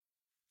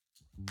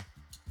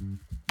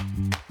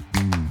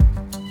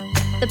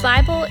The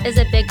Bible is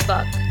a big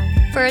book.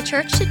 For a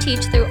church to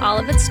teach through all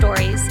of its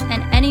stories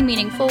in any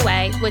meaningful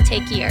way would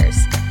take years.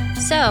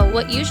 So,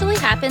 what usually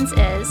happens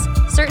is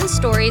certain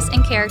stories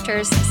and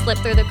characters slip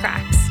through the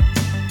cracks.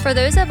 For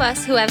those of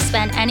us who have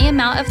spent any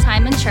amount of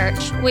time in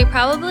church, we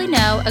probably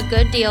know a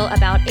good deal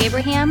about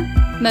Abraham,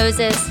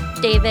 Moses,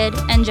 David,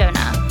 and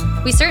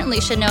Jonah. We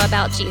certainly should know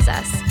about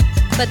Jesus.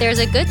 But there's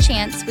a good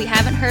chance we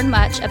haven't heard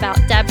much about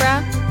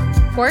Deborah,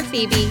 or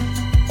Phoebe,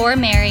 or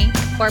Mary,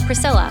 or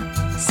Priscilla.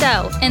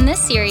 So, in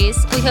this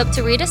series, we hope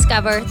to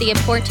rediscover the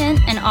important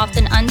and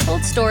often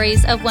untold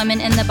stories of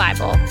women in the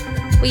Bible.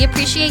 We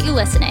appreciate you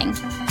listening.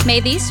 May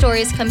these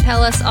stories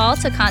compel us all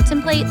to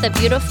contemplate the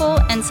beautiful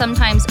and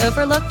sometimes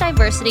overlooked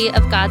diversity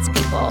of God's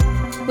people.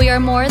 We are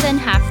more than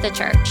half the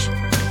church.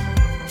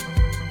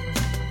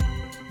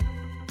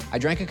 I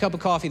drank a cup of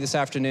coffee this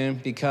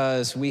afternoon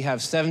because we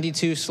have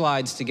 72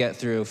 slides to get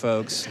through,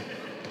 folks.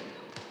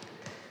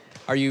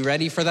 Are you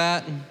ready for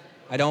that?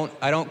 I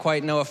don't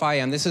quite know if I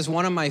am. This is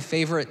one of my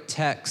favorite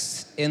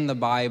texts in the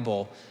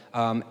Bible,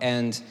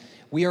 and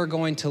we are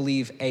going to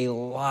leave a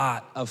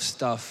lot of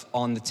stuff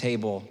on the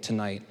table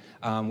tonight.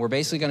 We're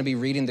basically going to be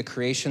reading the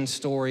creation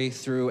story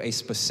through a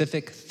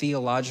specific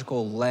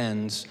theological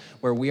lens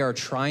where we are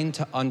trying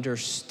to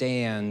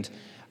understand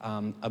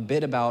a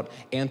bit about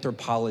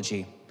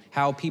anthropology,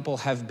 how people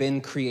have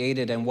been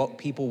created and what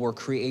people were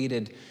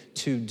created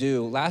to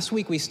do. Last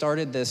week, we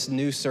started this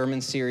new sermon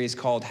series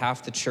called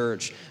Half the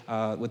Church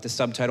with the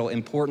subtitle,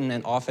 Important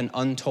and Often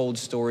Untold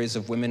Stories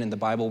of Women in the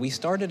Bible. We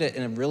started it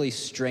in a really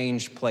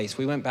strange place.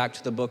 We went back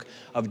to the book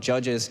of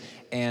Judges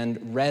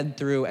and read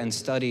through and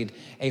studied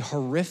a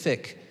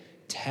horrific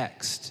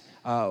text,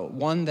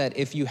 one that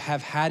if you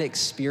have had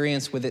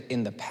experience with it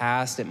in the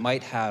past, it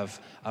might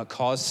have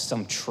caused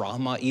some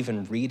trauma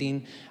even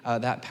reading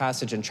that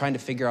passage and trying to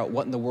figure out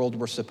what in the world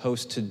we're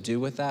supposed to do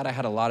with that. I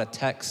had a lot of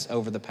texts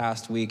over the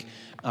past week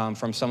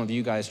from some of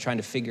you guys trying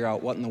to figure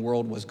out what in the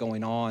world was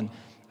going on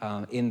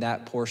in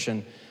that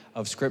portion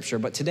of Scripture.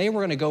 But today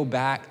we're going to go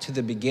back to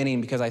the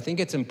beginning because I think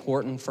it's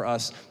important for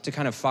us to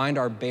kind of find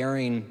our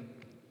bearing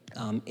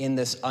in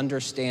this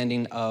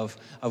understanding of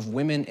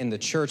women in the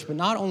church, but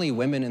not only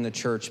women in the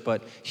church,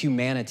 but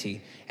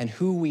humanity and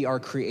who we are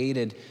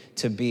created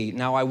to be.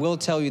 Now, I will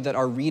tell you that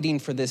our reading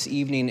for this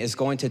evening is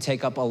going to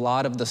take up a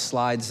lot of the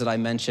slides that I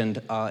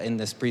mentioned in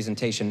this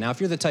presentation. Now,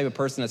 if you're the type of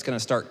person that's going to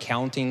start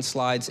counting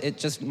slides, it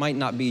just might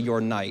not be your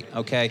night,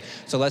 okay?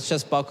 So let's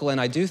just buckle in.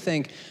 I do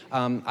think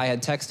I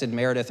had texted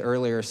Meredith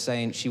earlier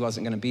saying she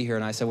wasn't going to be here,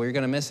 and I said, well, you're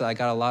going to miss it. I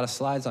got a lot of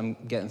slides I'm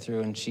getting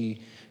through, and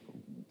she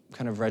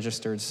kind of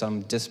registered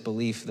some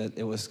disbelief that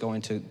it was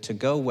going to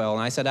go well.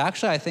 And I said,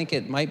 actually, I think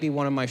it might be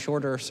one of my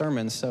shorter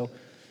sermons, so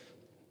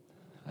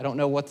I don't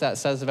know what that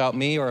says about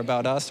me or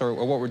about us or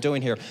what we're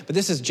doing here. But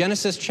this is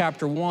Genesis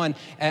chapter 1,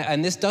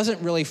 and this doesn't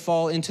really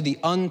fall into the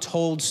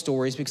untold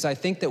stories because I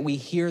think that we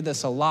hear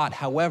this a lot.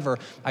 However,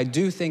 I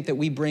do think that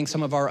we bring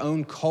some of our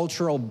own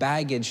cultural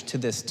baggage to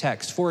this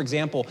text. For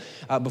example,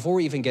 before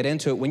we even get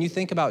into it, when you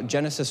think about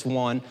Genesis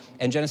 1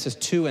 and Genesis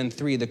 2 and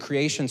 3, the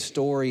creation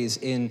stories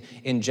in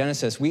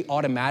Genesis, we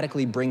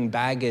automatically bring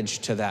baggage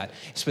to that,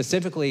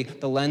 specifically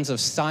the lens of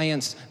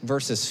science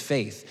versus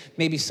faith.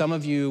 Maybe some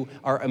of you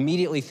are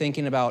immediately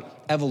thinking about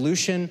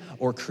evolution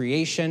or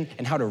creation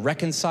and how to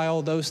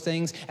reconcile those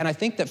things. And I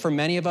think that for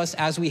many of us,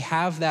 as we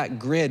have that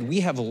grid, we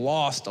have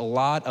lost a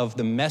lot of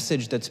the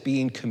message that's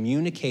being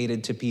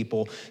communicated to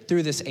people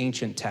through this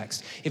ancient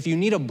text. If you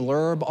need a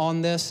blurb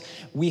on this,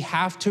 we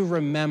have to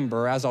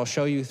remember, as I'll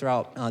show you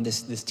throughout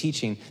this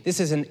teaching,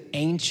 this is an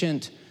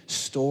ancient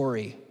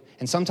story.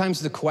 And sometimes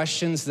the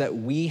questions that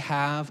we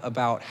have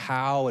about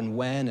how and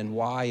when and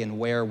why and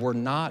where were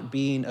not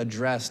being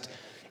addressed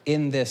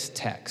in this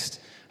text.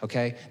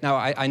 Okay, now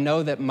I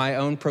know that my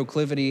own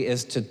proclivity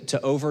is to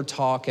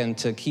overtalk and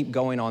to keep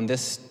going on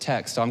this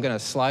text. So I'm going to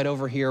slide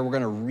over here. We're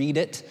going to read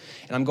it.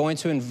 And I'm going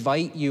to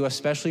invite you,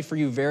 especially for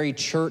you very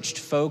churched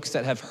folks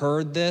that have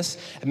heard this.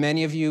 And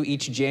many of you,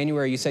 each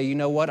January, you say, you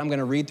know what? I'm going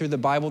to read through the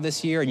Bible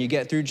this year. And you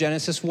get through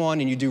Genesis 1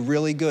 and you do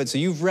really good. So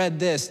you've read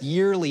this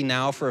yearly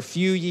now for a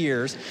few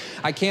years.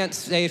 I can't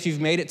say if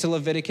you've made it to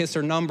Leviticus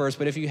or Numbers,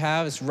 but if you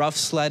have, it's rough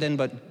sledding,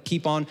 but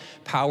keep on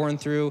powering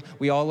through.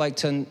 We all like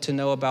to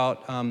know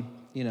about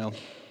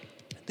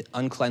the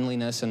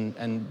uncleanliness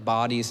and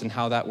bodies and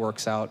how that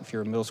works out. If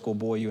you're a middle school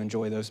boy, you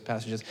enjoy those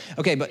passages.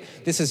 Okay, but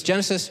this is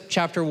Genesis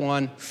chapter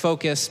 1,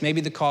 focus.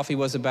 Maybe the coffee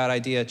was a bad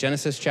idea.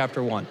 Genesis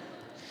chapter 1.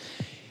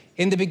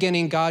 In the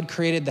beginning, God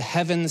created the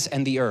heavens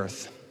and the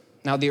earth.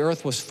 Now the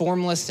earth was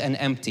formless and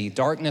empty.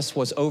 Darkness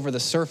was over the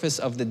surface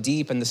of the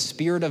deep, and the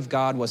Spirit of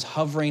God was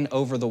hovering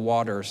over the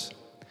waters.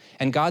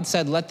 And God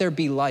said, let there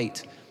be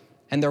light.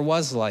 And there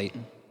was light.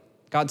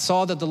 God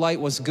saw that the light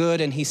was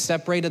good, and he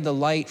separated the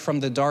light from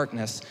the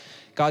darkness.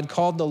 God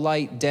called the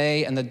light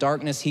day, and the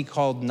darkness he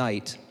called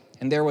night.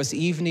 And there was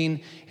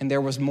evening, and there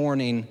was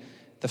morning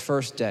the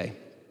first day.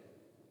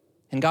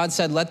 And God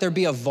said, let there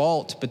be a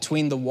vault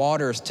between the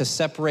waters to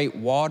separate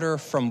water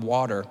from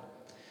water.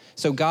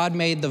 So God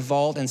made the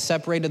vault and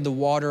separated the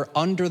water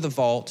under the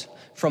vault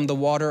from the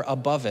water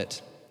above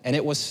it, and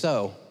it was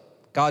so.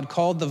 God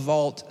called the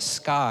vault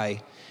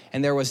sky,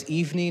 and there was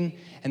evening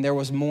and there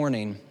was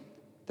morning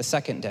the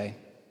second day.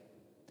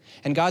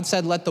 And God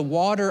said, let the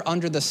water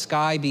under the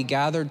sky be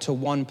gathered to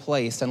one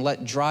place, and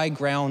let dry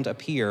ground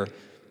appear,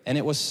 and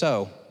it was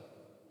so.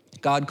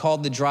 God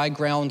called the dry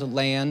ground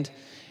land,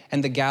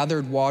 and the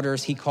gathered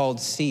waters he called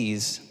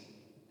seas,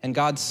 and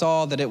God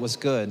saw that it was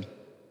good.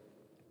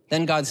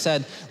 Then God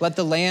said, let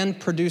the land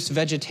produce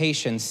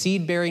vegetation,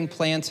 seed-bearing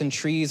plants and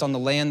trees on the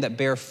land that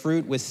bear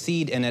fruit with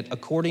seed in it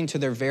according to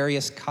their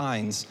various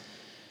kinds.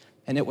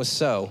 And it was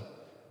so.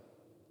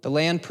 The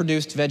land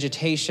produced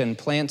vegetation,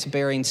 plants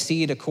bearing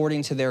seed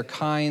according to their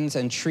kinds,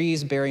 and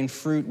trees bearing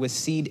fruit with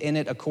seed in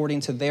it according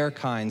to their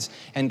kinds.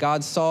 And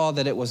God saw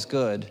that it was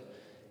good.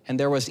 And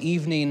there was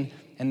evening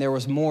and there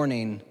was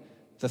morning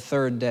the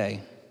third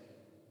day.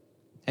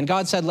 And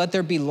God said, let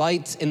there be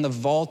lights in the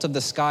vault of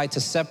the sky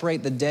to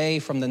separate the day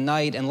from the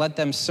night, and let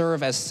them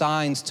serve as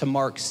signs to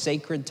mark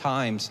sacred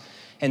times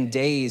and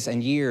days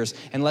and years.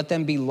 And let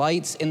them be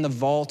lights in the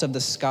vault of the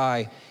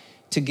sky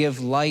to give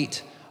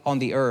light on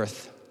the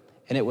earth.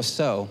 And it was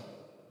so.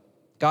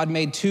 God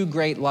made two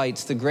great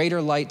lights, the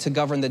greater light to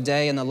govern the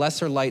day and the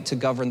lesser light to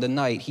govern the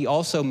night. He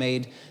also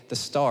made the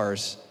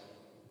stars.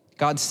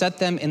 God set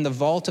them in the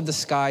vault of the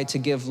sky to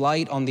give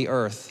light on the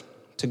earth,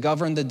 to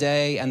govern the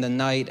day and the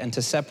night, and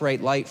to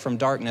separate light from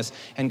darkness.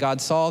 And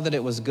God saw that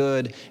it was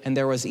good, and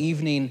there was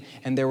evening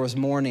and there was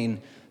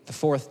morning the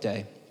fourth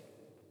day.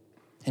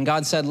 And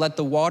God said, let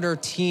the water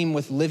teem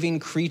with living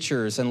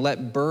creatures, and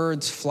let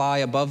birds fly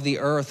above the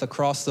earth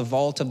across the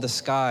vault of the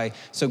sky.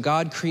 So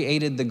God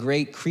created the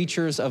great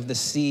creatures of the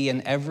sea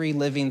and every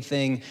living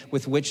thing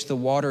with which the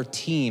water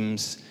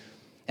teems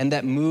and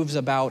that moves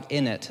about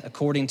in it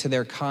according to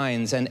their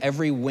kinds, and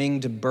every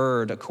winged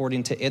bird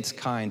according to its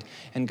kind.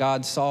 And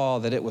God saw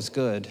that it was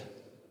good.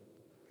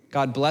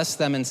 God blessed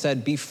them and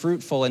said, be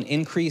fruitful and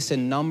increase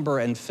in number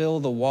and fill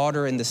the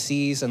water in the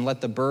seas, and let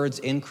the birds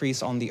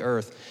increase on the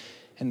earth.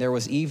 And there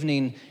was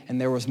evening and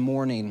there was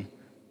morning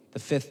the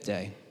fifth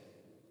day.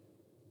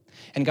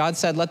 And God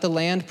said, let the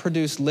land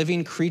produce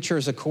living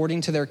creatures according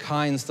to their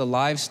kinds, the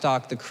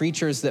livestock, the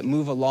creatures that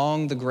move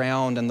along the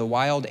ground, and the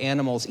wild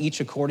animals,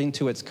 each according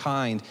to its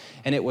kind.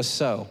 And it was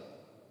so.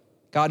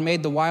 God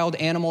made the wild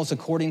animals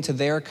according to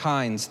their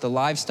kinds, the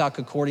livestock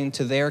according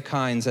to their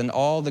kinds, and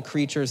all the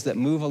creatures that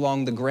move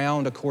along the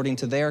ground according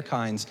to their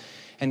kinds.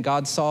 And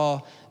God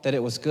saw that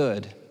it was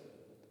good.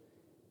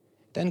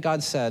 Then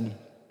God said,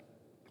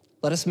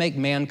 let us make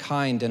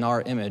mankind in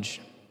our image,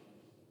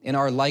 in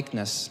our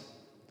likeness,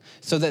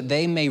 so that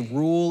they may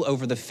rule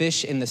over the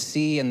fish in the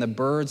sea and the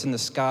birds in the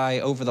sky,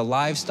 over the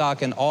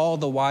livestock and all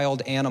the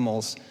wild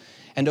animals,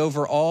 and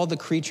over all the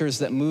creatures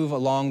that move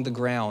along the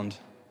ground.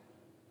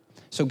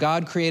 So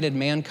God created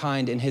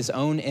mankind in his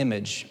own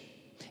image.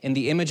 In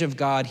the image of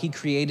God, he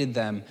created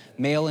them,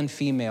 male and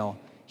female,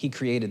 he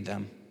created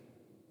them.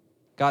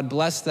 God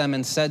blessed them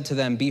and said to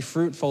them, be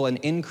fruitful and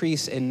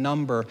increase in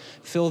number,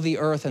 fill the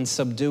earth and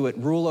subdue it,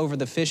 rule over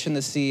the fish in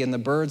the sea and the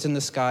birds in the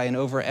sky, and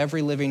over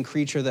every living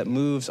creature that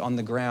moves on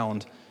the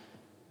ground.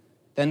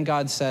 Then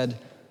God said,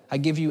 I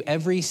give you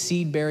every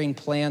seed-bearing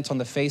plant on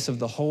the face of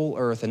the whole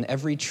earth, and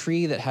every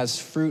tree that has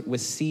fruit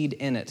with seed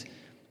in it.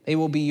 They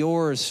will be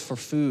yours for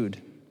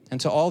food. And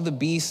to all the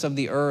beasts of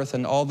the earth,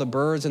 and all the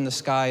birds in the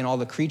sky, and all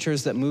the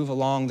creatures that move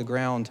along the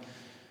ground,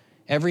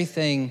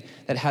 everything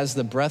that has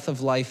the breath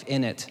of life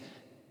in it,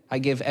 I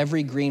give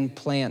every green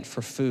plant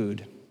for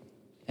food.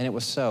 And it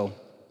was so.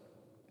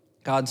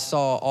 God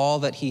saw all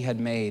that he had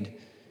made,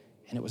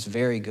 and it was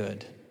very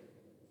good.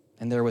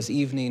 And there was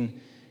evening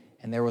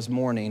and there was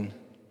morning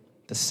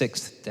the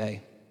sixth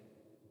day.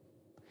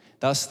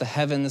 Thus the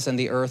heavens and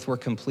the earth were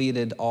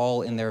completed,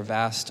 all in their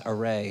vast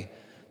array.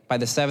 By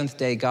the seventh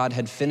day, God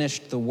had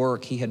finished the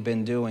work he had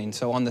been doing.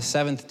 So on the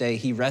seventh day,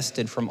 he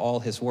rested from all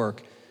his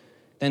work.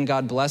 Then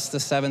God blessed the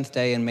seventh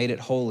day and made it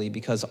holy,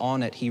 because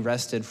on it he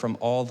rested from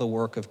all the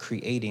work of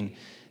creating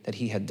that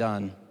he had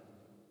done.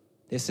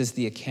 This is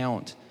the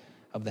account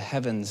of the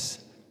heavens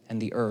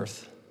and the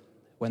earth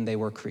when they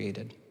were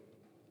created.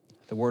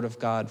 The word of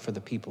God for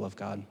the people of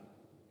God.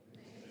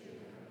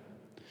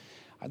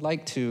 I'd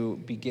like to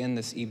begin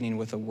this evening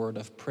with a word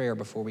of prayer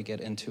before we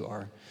get into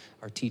our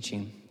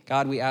teaching.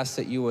 God, we ask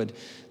that you would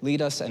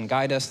lead us and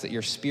guide us, that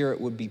your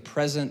spirit would be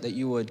present, that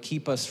you would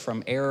keep us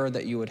from error,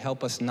 that you would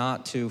help us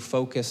not to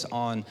focus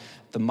on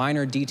the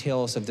minor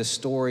details of this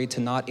story, to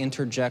not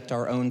interject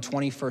our own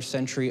 21st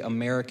century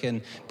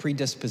American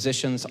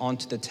predispositions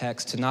onto the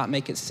text, to not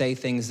make it say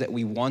things that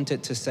we want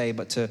it to say,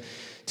 but to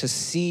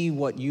see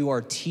what you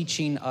are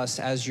teaching us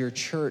as your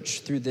church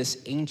through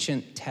this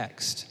ancient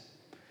text.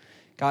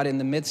 God, in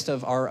the midst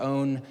of our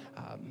own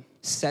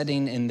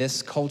setting in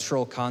this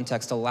cultural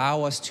context,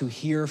 allow us to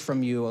hear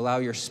from you, allow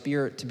your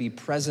spirit to be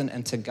present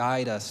and to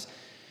guide us,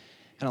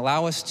 and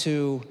allow us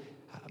to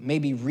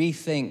maybe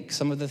rethink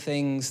some of the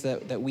things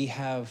that we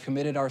have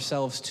committed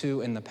ourselves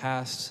to in the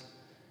past,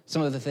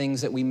 some of the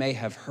things that we may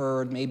have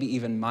heard, maybe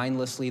even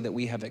mindlessly that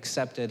we have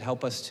accepted.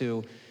 Help us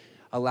to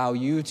allow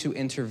you to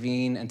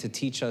intervene and to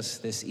teach us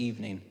this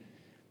evening.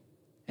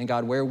 And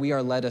God, where we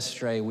are led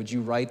astray, would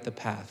you right the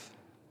path?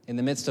 In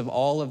the midst of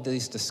all of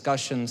these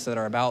discussions that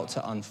are about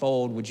to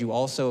unfold, would you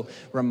also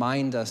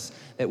remind us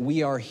that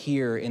we are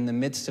here in the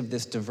midst of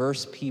this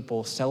diverse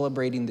people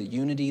celebrating the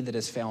unity that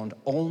is found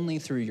only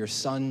through your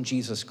Son,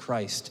 Jesus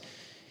Christ,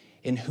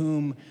 in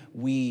whom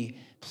we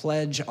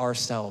pledge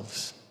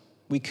ourselves.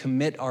 We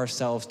commit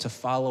ourselves to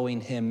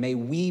following him. May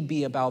we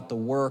be about the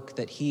work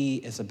that he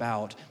is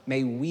about.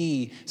 May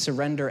we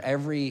surrender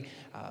every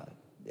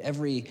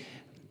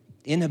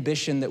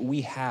inhibition that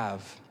we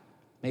have.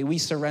 May we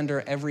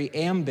surrender every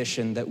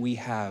ambition that we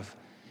have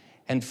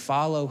and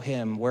follow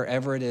him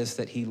wherever it is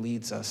that he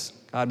leads us.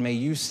 God, may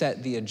you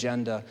set the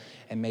agenda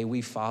and may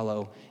we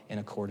follow in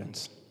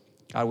accordance.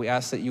 God, we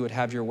ask that you would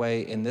have your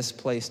way in this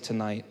place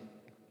tonight.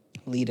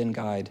 Lead and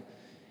guide.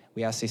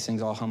 We ask these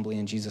things all humbly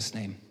in Jesus'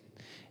 name.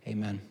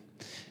 Amen.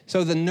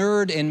 So the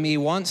nerd in me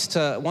wants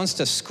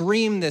to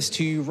scream this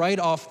to you right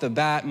off the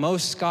bat.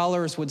 Most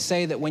scholars would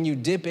say that when you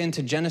dip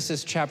into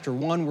Genesis chapter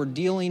 1, we're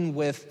dealing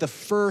with the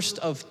first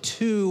of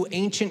two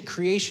ancient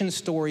creation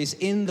stories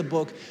in the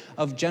book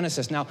of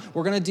Genesis. Now,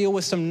 we're going to deal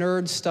with some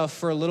nerd stuff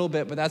for a little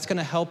bit, but that's going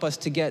to help us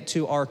to get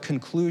to our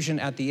conclusion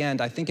at the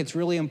end. I think it's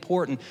really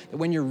important that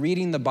when you're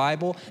reading the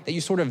Bible, that you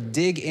sort of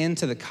dig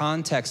into the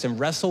context and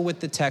wrestle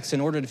with the text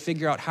in order to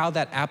figure out how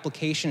that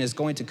application is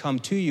going to come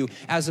to you,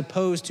 as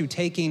opposed to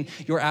taking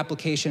your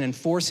application and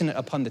forcing it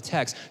upon the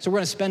text. So we're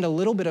going to spend a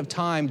little bit of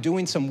time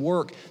doing some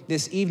work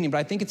this evening, but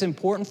I think it's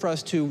important for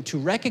us to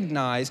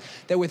recognize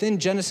that within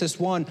Genesis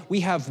 1, we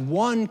have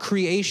one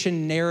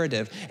creation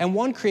narrative, and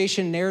one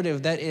creation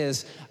narrative that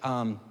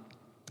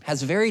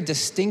has very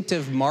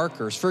distinctive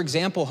markers. For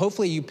example,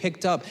 hopefully you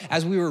picked up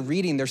as we were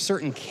reading, there's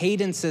certain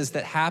cadences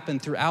that happen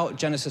throughout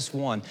Genesis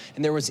 1.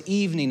 And there was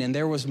evening and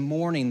there was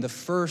morning, the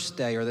first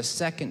day or the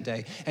second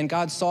day. And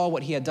God saw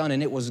what he had done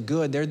and it was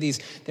good. There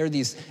are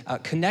these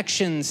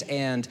connections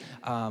and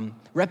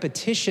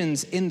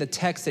repetitions in the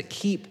text that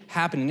keep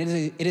happening.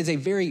 It is a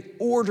very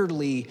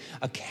orderly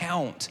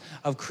account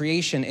of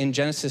creation in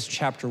Genesis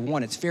chapter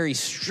 1. It's very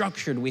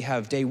structured. We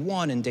have day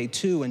 1 and day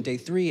 2 and day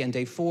 3 and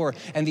day 4.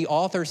 And the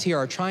authors here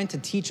are trying to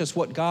teach us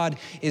what God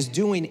is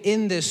doing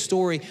in this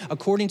story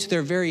according to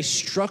their very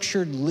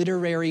structured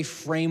literary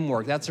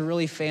framework. That's a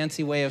really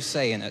fancy way of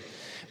saying it.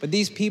 But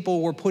these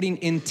people were putting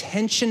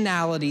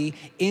intentionality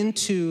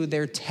into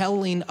their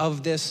telling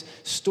of this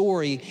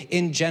story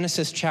in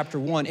Genesis chapter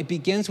 1. It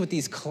begins with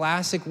these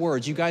classic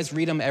words. You guys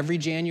read them every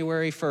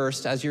January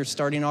 1st as you're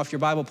starting off your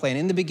Bible plan.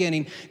 In the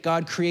beginning,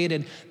 God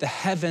created the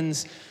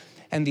heavens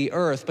and the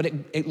earth. But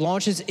it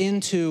launches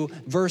into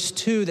verse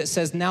 2 that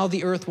says, now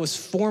the earth was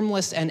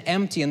formless and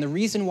empty. And the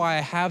reason why I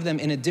have them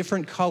in a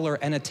different color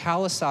and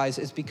italicized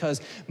is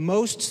because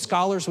most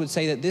scholars would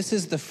say that this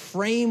is the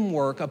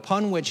framework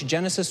upon which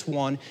Genesis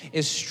 1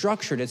 is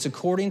structured. It's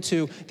according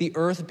to the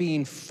earth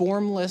being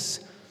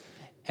formless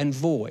and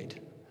void.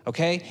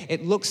 Okay?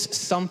 It looks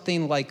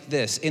something like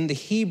this. In the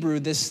Hebrew,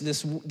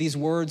 these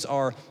words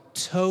are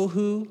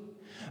tohu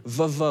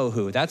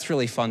vavohu. That's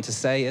really fun to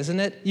say, isn't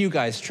it? You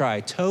guys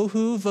try.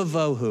 Tohu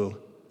vavohu.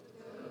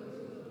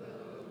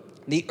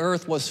 The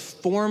earth was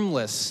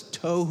formless,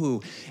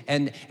 tohu,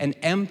 and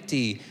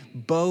empty,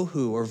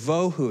 bohu or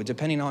vohu,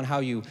 depending on how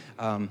you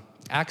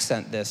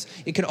accent this.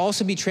 It could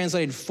also be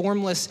translated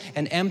formless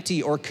and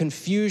empty, or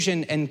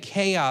confusion and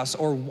chaos,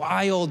 or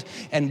wild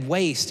and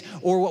waste.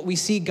 Or what we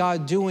see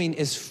God doing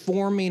is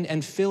forming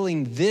and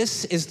filling.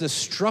 This is the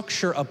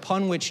structure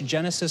upon which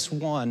Genesis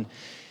 1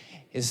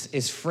 is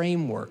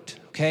frameworked,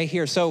 okay?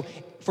 Here, so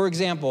for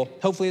example,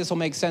 hopefully this will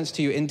make sense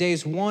to you. In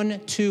days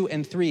 1, 2,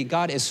 and 3,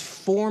 God is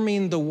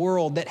forming the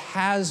world that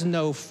has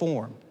no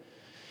form.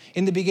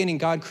 In the beginning,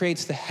 God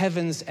creates the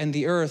heavens and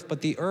the earth, but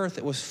the earth,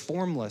 it was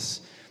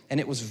formless and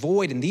it was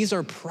void, and these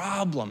are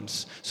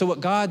problems. So what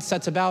God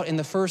sets about in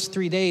the first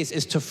 3 days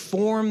is to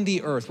form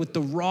the earth with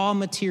the raw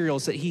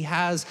materials that he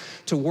has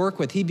to work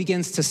with. He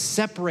begins to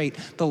separate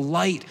the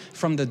light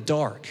from the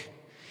dark.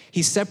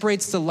 He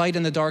separates the light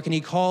and the dark, and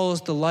he calls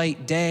the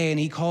light day, and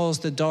he calls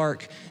the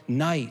dark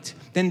night.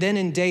 Then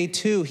in day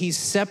 2, he's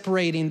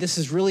separating, this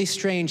is really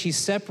strange, he's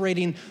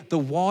separating the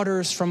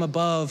waters from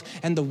above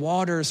and the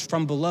waters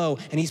from below,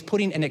 and he's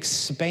putting an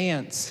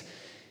expanse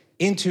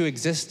into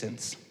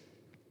existence.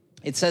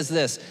 It says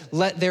this,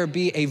 let there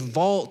be a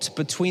vault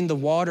between the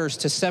waters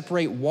to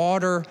separate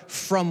water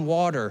from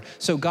water.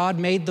 So God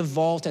made the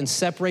vault and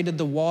separated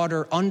the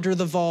water under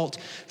the vault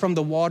from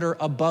the water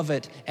above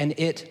it, and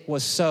it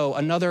was so.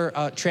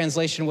 Another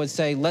translation would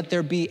say, let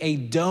there be a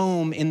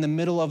dome in the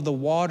middle of the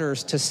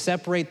waters to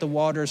separate the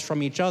waters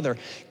from each other.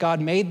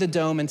 God made the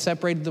dome and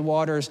separated the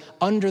waters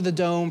under the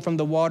dome from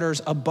the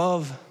waters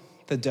above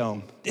the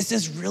dome. This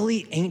is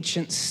really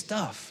ancient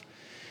stuff.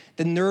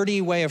 The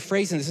nerdy way of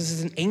phrasing this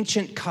is an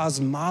ancient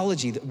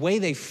cosmology. The way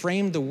they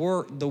framed the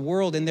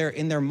world in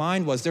their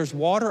mind was there's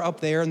water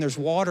up there and there's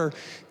water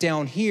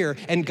down here.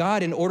 And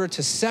God, in order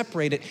to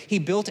separate it, he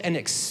built an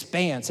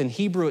expanse. In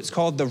Hebrew, it's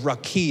called the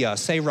rakia.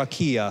 Say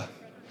rakia.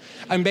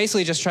 I'm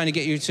basically just trying to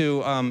get you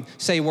to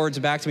say words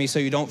back to me so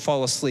you don't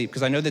fall asleep,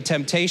 because I know the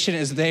temptation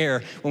is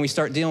there when we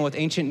start dealing with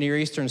ancient Near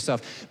Eastern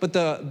stuff. But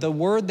the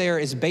word there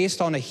is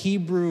based on a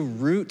Hebrew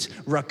root,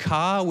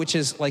 rakah, which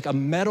is like a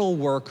metal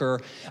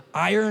worker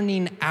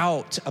ironing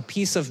out a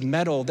piece of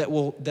metal that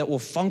will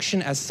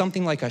function as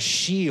something like a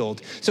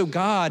shield. So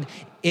God,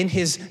 in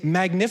his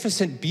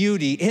magnificent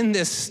beauty in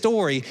this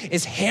story,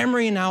 is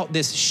hammering out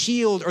this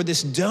shield or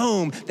this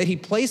dome that he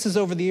places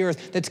over the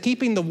earth that's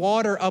keeping the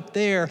water up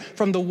there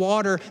from the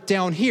water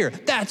down here.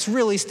 That's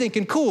really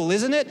stinking cool,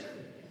 isn't it?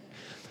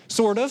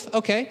 Sort of,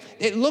 okay.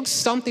 It looks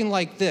something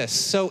like this.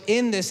 So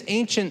in this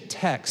ancient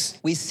text,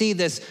 we see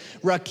this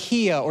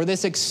rakia, or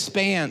this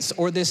expanse,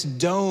 or this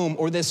dome,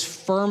 or this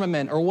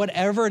firmament, or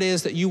whatever it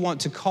is that you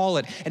want to call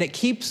it, and it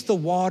keeps the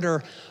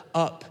water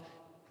up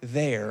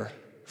there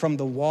from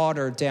the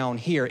water down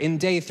here. In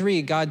day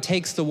 3, God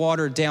takes the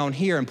water down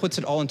here and puts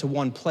it all into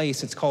one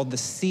place. It's called the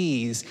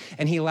seas,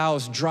 and he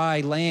allows dry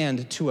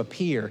land to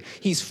appear.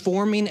 He's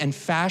forming and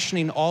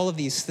fashioning all of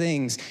these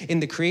things in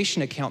the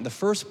creation account. The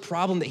first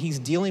problem that he's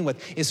dealing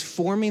with is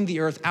forming the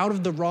earth out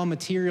of the raw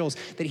materials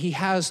that he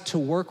has to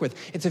work with.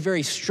 It's a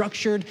very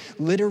structured,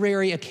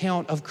 literary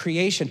account of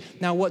creation.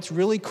 Now, what's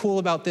really cool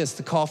about this,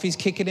 the coffee's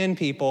kicking in,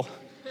 people.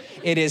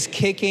 It is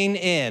kicking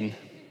in.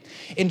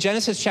 In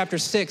Genesis chapter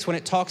 6, when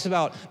it talks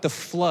about the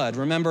flood,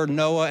 remember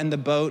Noah and the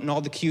boat and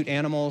all the cute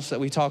animals that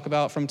we talk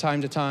about from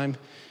time to time,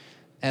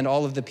 and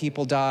all of the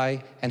people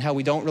die, and how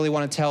we don't really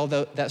want to tell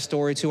that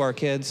story to our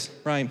kids,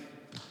 right?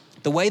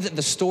 The way that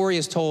the story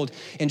is told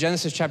in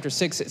Genesis chapter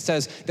 6, it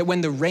says that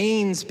when the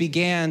rains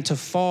began to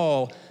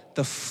fall,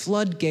 the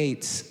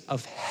floodgates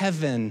of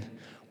heaven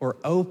were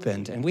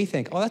opened. And we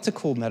think, oh, that's a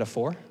cool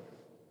metaphor.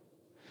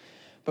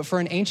 But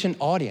for an ancient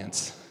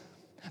audience,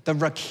 the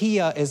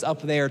rakia is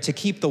up there to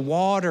keep the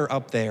water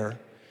up there.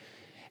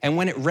 And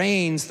when it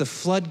rains, the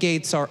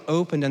floodgates are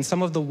opened and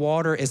some of the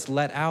water is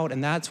let out,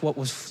 and that's what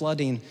was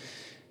flooding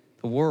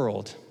the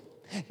world.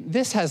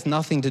 This has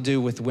nothing to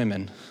do with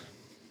women.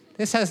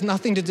 This has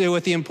nothing to do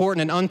with the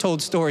important and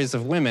untold stories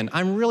of women.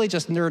 I'm really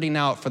just nerding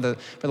out for the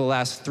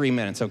last 3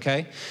 minutes,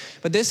 okay?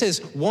 But this is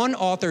one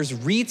author's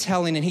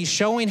retelling, and he's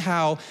showing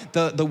how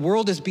the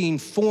world is being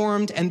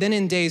formed, and then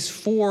in days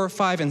 4,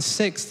 5, and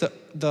 6,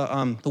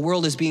 the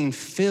world is being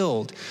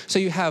filled. So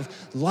you have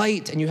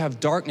light and you have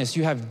darkness,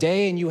 you have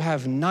day and you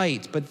have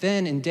night, but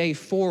then in day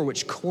 4,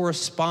 which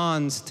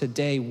corresponds to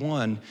day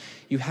 1,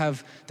 you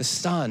have the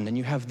sun and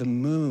you have the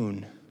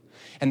moon.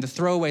 And the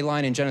throwaway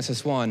line in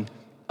Genesis 1,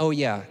 oh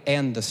yeah,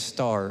 and the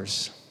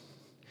stars,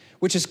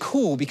 which is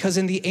cool because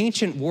in the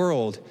ancient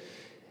world,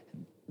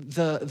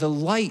 the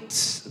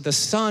lights, the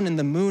sun and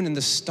the moon and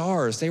the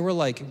stars, they were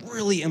like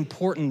really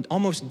important,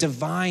 almost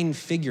divine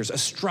figures.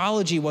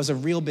 Astrology was a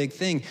real big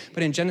thing.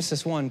 But in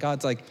Genesis 1,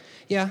 God's like,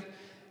 yeah,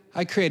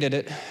 I created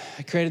it.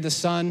 I created the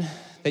sun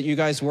that you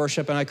guys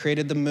worship, and I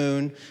created the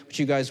moon, which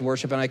you guys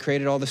worship, and I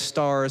created all the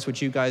stars,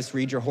 which you guys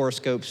read your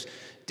horoscopes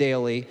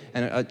daily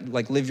and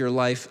like live your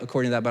life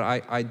according to that, but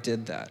I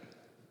did that.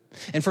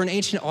 And for an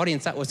ancient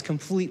audience, that was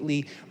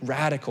completely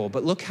radical.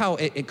 But look how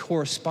it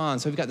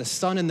corresponds. So we've got the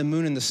sun and the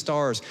moon and the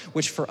stars,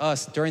 which for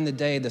us, during the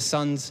day, the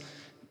sun's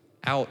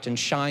out and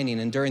shining.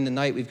 And during the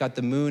night, we've got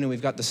the moon and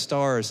we've got the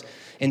stars.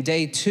 In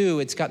day 2,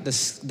 it's got the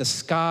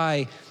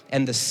sky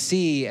and the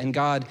sea, and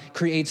God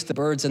creates the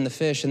birds and the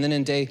fish. And then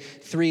in day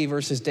 3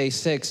 versus day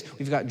 6,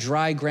 we've got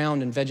dry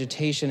ground and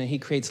vegetation, and he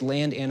creates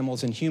land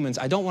animals and humans.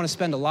 I don't want to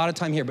spend a lot of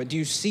time here, but do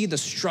you see the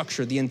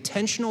structure, the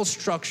intentional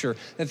structure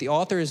that the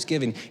author is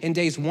giving? In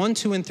days 1,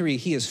 2, and 3,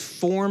 he is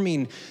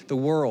forming the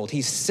world.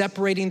 He's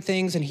separating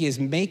things, and he is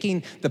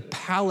making the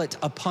palette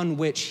upon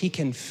which he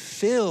can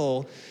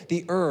fill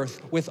the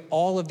earth with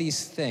all of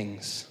these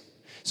things.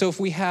 So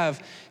if we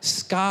have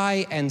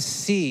sky and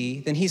sea,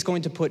 then he's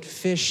going to put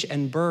fish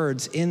and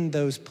birds in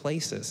those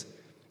places.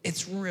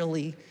 It's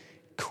really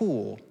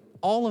cool.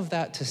 All of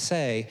that to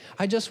say,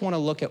 I just want to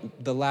look at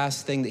the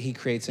last thing that he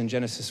creates in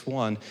Genesis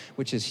 1,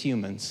 which is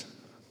humans.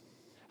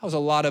 That was a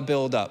lot of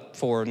build up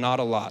for not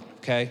a lot,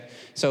 okay?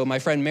 So my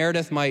friend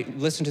Meredith might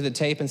listen to the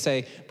tape and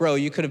say, bro,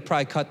 you could have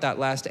probably cut that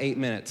last 8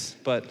 minutes,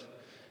 but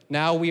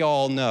now we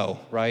all know,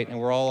 right? And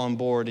we're all on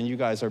board, and you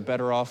guys are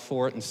better off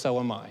for it, and so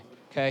am I.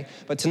 Okay?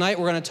 But tonight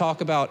we're going to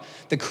talk about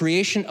the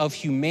creation of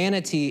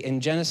humanity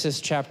in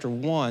Genesis chapter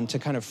 1 to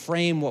kind of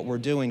frame what we're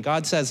doing.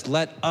 God says,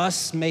 let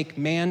us make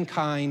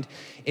mankind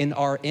in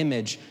our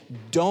image.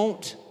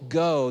 Don't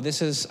go,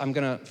 I'm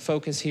going to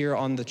focus here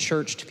on the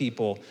churched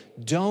people.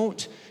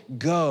 Don't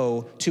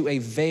go to a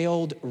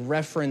veiled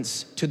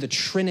reference to the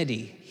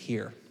Trinity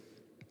here.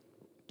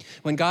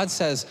 When God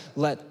says,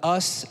 let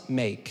us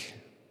make,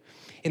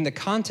 in the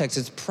context,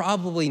 it's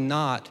probably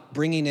not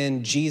bringing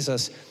in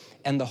Jesus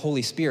and the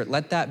Holy Spirit.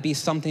 Let that be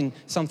something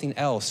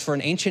else. For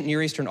an ancient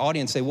Near Eastern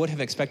audience, they would have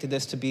expected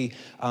this to be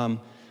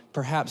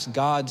perhaps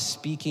God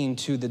speaking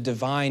to the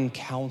divine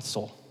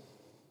council.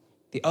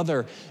 the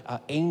other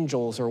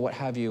angels or what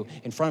have you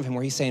in front of him,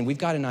 where he's saying, we've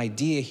got an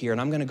idea here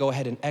and I'm gonna go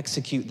ahead and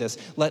execute this.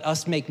 Let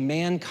us make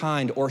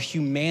mankind or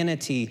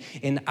humanity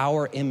in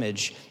our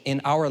image,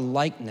 in our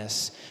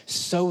likeness,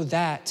 so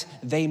that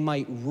they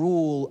might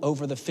rule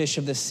over the fish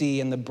of the sea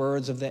and the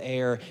birds of the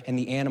air and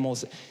the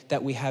animals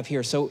that we have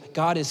here. So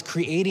God is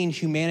creating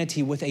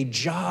humanity with a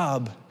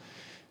job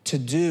to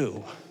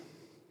do.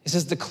 This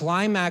is the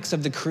climax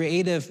of the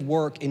creative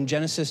work in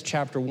Genesis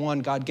chapter 1.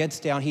 God gets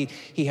down, he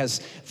has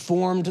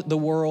formed the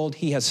world,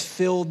 he has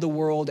filled the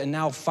world, and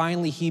now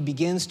finally he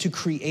begins to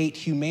create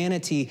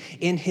humanity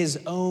in his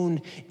own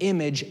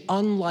image,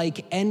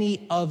 unlike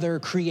any other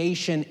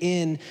creation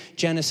in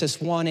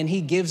Genesis 1, and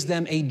he gives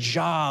them a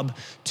job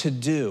to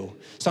do.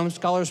 Some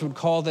scholars would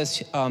call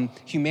this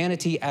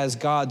humanity as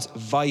God's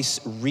vice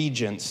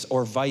regents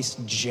or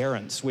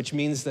vicegerents, which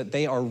means that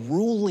they are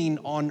ruling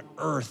on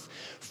earth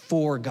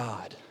for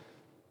God.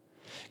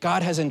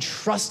 God has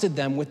entrusted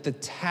them with the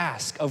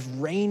task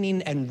of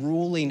reigning and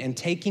ruling and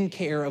taking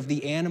care of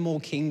the animal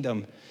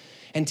kingdom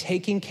and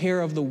taking care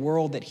of the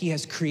world that he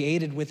has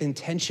created with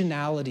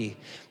intentionality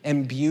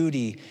and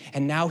beauty.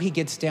 And now he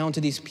gets down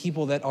to these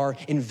people that are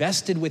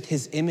invested with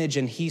his image,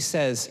 and he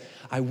says,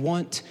 I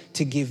want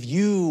to give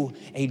you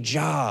a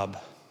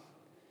job.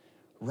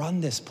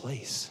 Run this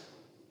place.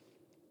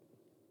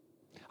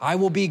 I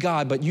will be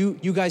God, but you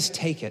guys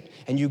take it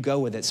and you go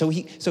with it.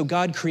 So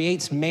God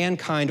creates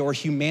mankind or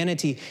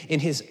humanity in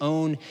his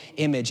own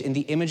image. In the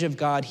image of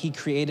God, he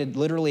created,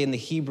 literally in the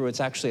Hebrew, it's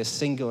actually a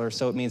singular,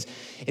 so it means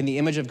in the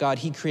image of God,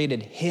 he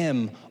created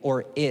him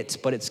or it,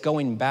 but it's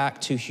going back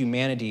to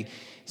humanity.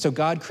 So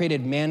God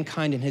created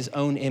mankind in his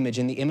own image.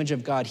 In the image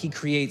of God, he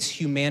creates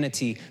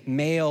humanity,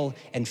 male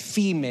and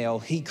female.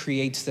 He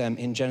creates them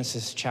in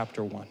Genesis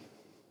chapter 1.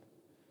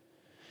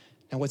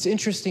 Now, what's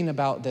interesting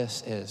about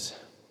this is,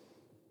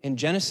 in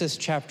Genesis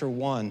chapter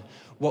 1,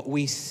 what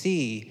we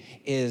see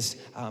is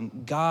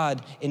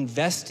God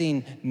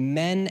investing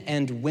men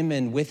and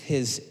women with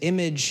his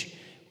image,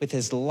 with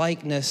his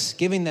likeness,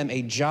 giving them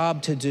a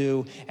job to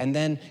do, and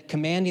then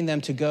commanding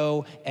them to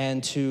go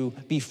and to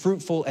be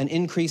fruitful and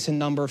increase in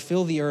number,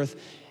 fill the earth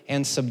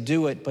and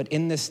subdue it. But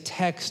in this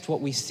text, what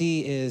we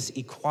see is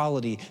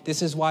equality.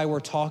 This is why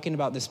we're talking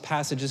about this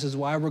passage. This is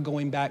why we're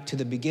going back to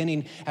the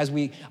beginning as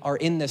we are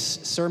in this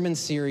sermon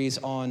series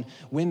on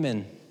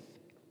women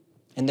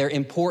and their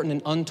important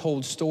and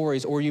untold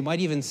stories, or you might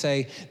even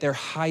say they're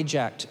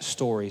hijacked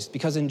stories.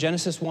 Because in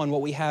Genesis 1,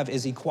 what we have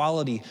is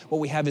equality, what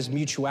we have is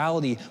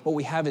mutuality, what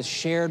we have is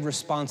shared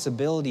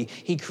responsibility.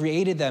 He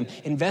created them,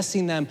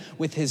 investing them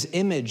with his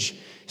image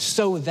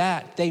so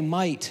that they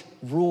might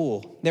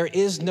rule. There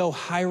is no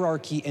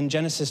hierarchy in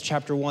Genesis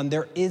chapter 1.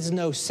 There is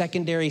no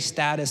secondary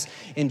status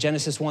in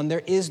Genesis 1.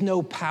 There is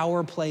no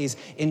power plays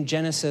in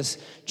Genesis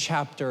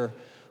chapter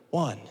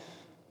 1.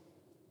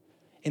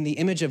 In the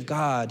image of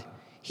God,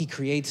 he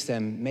creates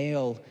them,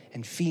 male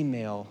and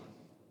female.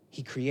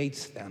 He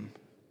creates them.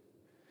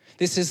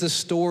 This is the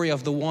story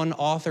of the one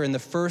author in the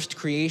first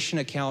creation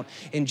account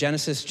in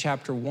Genesis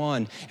chapter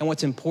 1. And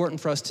what's important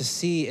for us to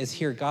see is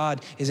here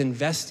God is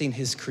investing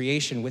his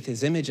creation with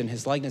his image and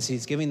his likeness.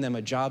 He's giving them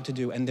a job to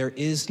do, and there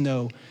is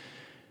no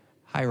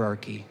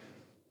hierarchy.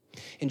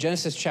 In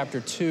Genesis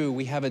chapter 2,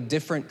 we have a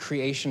different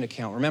creation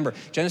account. Remember,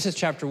 Genesis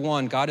chapter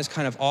 1, God is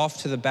kind of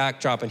off to the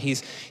backdrop, and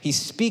he's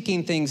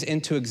speaking things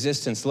into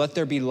existence. Let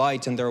there be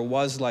light, and there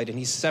was light. And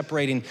he's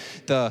separating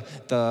the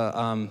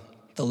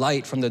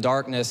light from the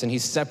darkness, and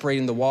he's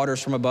separating the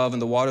waters from above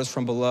and the waters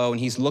from below. And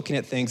he's looking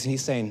at things, and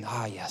he's saying,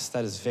 yes,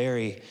 that's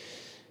very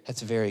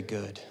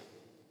good.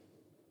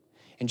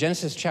 In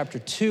Genesis chapter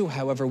 2,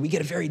 however, we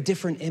get a very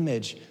different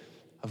image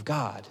of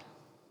God.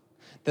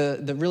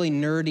 The really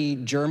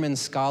nerdy German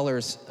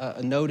scholars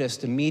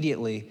noticed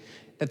immediately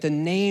that the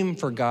name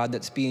for God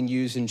that's being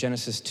used in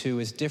Genesis 2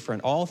 is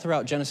different. All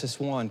throughout Genesis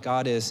 1,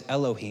 God is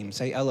Elohim.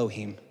 Say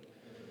Elohim.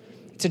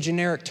 It's a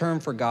generic term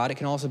for God. It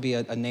can also be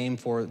a name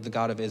for the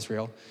God of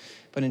Israel.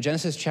 But in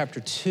Genesis chapter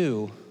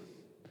 2,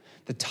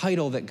 the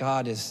title that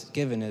God is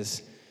given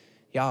is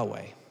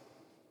Yahweh.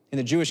 In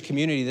the Jewish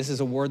community, this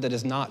is a word that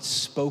is not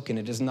spoken.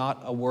 It is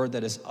not a word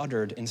that is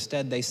uttered.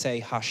 Instead, they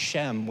say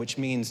Hashem, which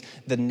means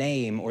the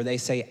name, or they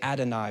say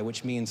Adonai,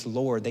 which means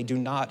Lord. They do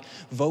not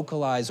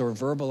vocalize or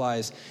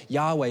verbalize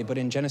Yahweh, but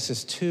in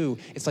Genesis 2,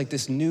 it's like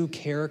this new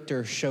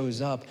character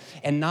shows up.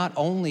 And not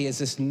only is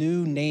this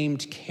new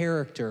named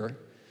character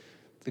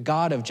the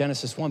God of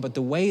Genesis 1, but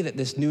the way that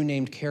this new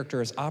named character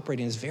is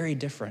operating is very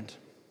different.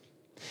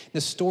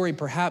 The story,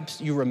 perhaps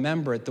you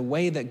remember it, the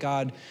way that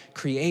God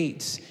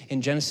creates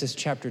in Genesis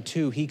chapter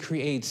 2, he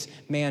creates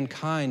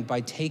mankind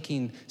by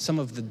taking some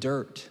of the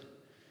dirt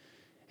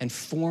and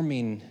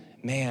forming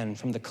man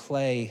from the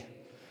clay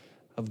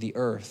of the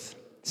earth.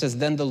 It says,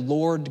 then the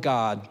Lord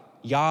God,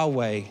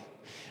 Yahweh,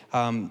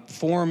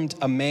 formed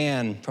a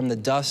man from the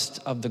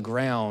dust of the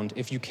ground.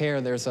 If you care,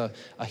 there's a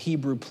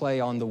Hebrew play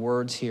on the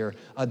words here.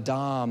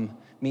 Adam,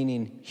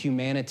 meaning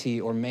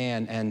humanity or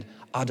man, and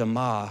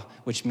Adamah,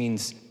 which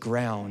means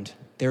ground.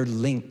 They're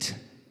linked.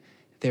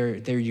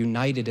 They're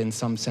united in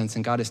some sense,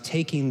 and God is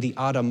taking the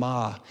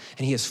Adamah,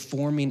 and he is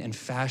forming and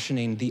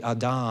fashioning the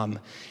Adam,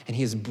 and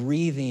he is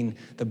breathing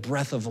the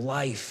breath of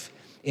life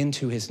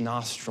into his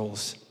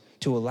nostrils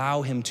to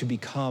allow him to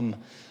become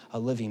a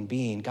living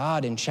being.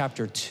 God in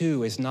chapter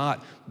 2 is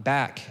not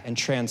back and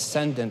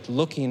transcendent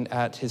looking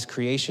at his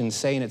creation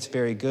saying it's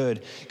very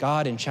good.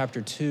 God in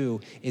chapter 2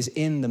 is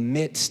in the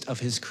midst of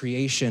his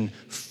creation,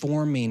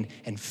 forming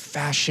and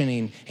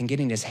fashioning and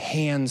getting his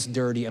hands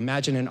dirty.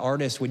 Imagine an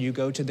artist when you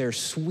go to their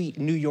sweet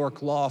New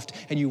York loft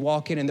and you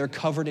walk in and they're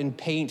covered in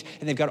paint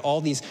and they've got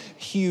all these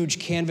huge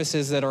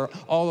canvases that are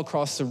all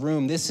across the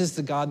room. This is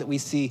the God that we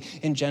see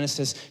in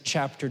Genesis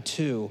chapter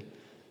 2.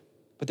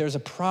 But there's a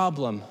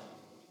problem.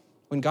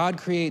 When God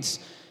creates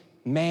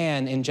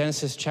man in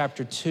Genesis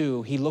chapter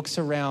 2, he looks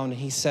around and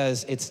he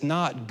says, it's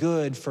not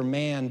good for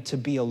man to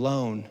be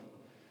alone.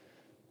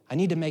 I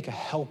need to make a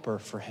helper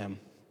for him.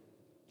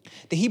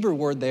 The Hebrew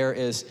word there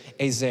is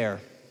ezer.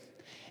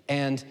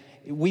 And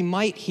we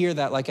might hear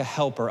that like a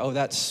helper. Oh,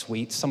 that's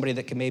sweet. Somebody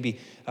that can maybe,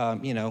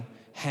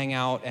 hang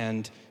out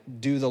and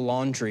do the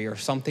laundry or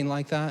something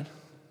like that.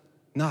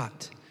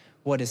 Not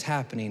what is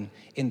happening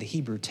in the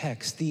Hebrew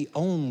text. The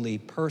only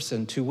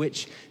person to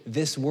which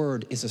this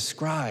word is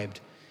ascribed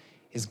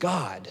is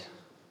God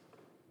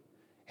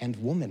and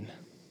woman.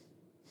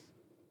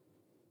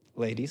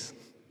 Ladies,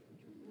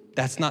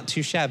 that's not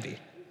too shabby,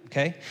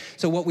 okay?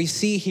 So what we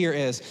see here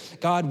is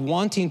God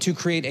wanting to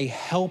create a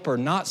helper,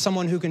 not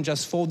someone who can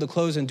just fold the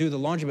clothes and do the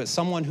laundry, but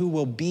someone who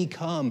will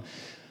become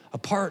a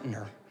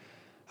partner,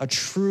 a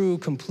true,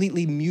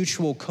 completely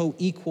mutual,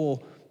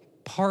 co-equal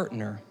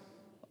partner.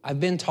 I've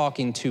been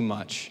talking too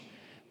much,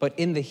 but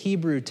in the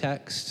Hebrew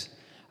text,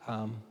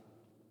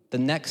 the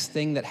next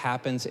thing that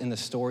happens in the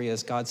story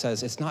is God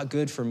says, it's not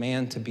good for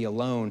man to be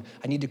alone.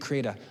 I need to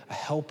create a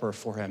helper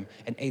for him,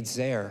 an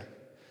ezer.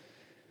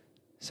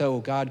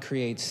 So God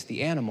creates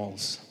the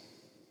animals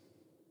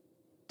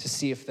to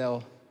see if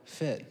they'll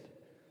fit,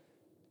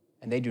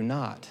 and they do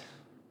not.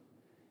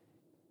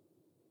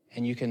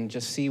 And you can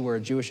just see where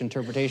Jewish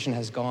interpretation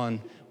has gone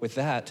with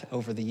that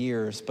over the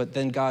years. But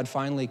then God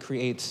finally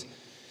creates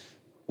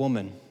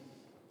woman.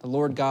 The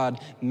Lord God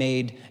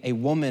made a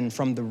woman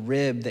from the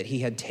rib that he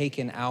had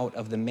taken out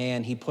of the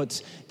man. He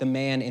puts the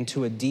man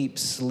into a deep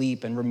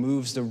sleep and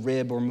removes the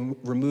rib or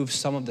removes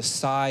some of the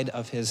side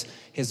of his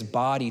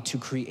body to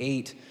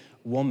create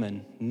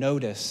woman.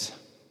 Notice,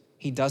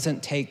 he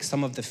doesn't take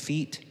some of the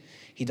feet.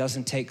 He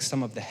doesn't take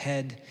some of the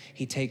head.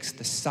 He takes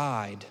the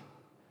side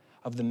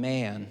of the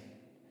man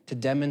to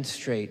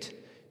demonstrate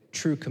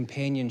true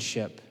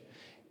companionship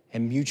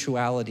and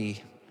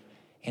mutuality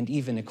and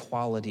even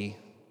equality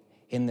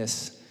in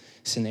this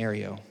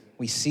scenario.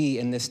 We see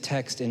in this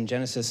text in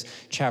Genesis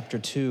chapter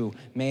 2,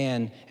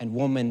 man and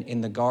woman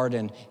in the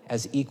garden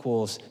as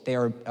equals. They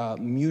are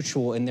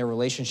mutual in their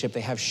relationship.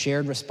 They have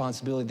shared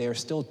responsibility. They are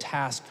still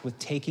tasked with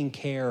taking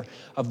care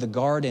of the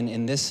garden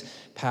in this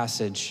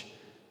passage.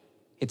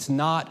 It's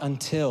not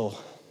until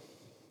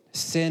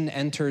sin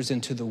enters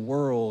into the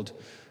world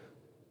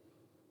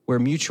where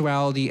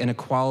mutuality and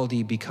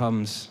equality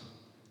becomes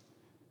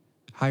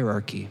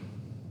hierarchy.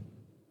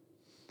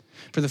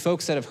 For the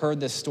folks that have heard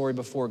this story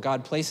before,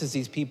 God places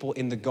these people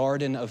in the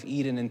Garden of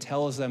Eden and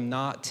tells them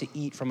not to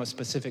eat from a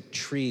specific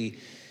tree.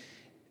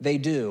 They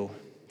do.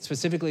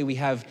 Specifically, we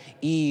have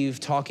Eve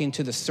talking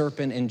to the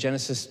serpent in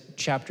Genesis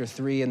chapter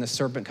 3, and the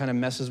serpent kind of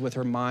messes with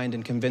her mind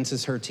and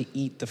convinces her to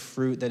eat the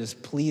fruit that is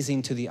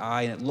pleasing to the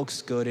eye, and it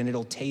looks good, and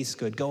it'll taste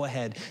good. Go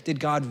ahead. Did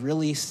God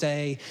really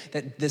say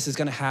that this is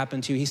going to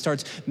happen to you? He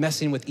starts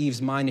messing with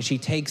Eve's mind, and she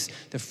takes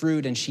the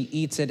fruit, and she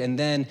eats it, and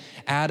then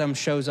Adam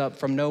shows up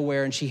from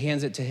nowhere, and she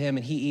hands it to him,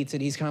 and he eats it.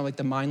 He's kind of like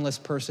the mindless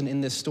person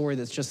in this story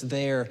that's just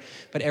there,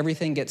 but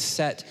everything gets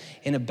set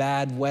in a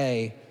bad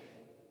way.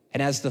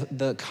 And as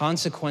the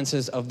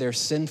consequences of their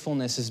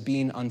sinfulness is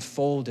being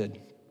unfolded,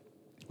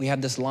 we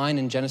have this line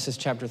in Genesis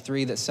chapter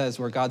 3 that says,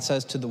 where God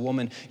says to the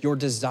woman, your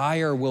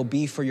desire will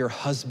be for your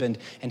husband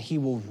and he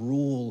will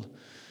rule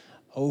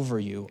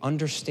over you.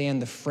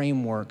 Understand the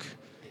framework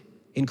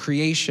in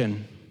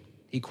creation: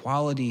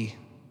 equality,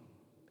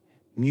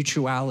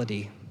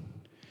 mutuality,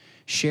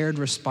 shared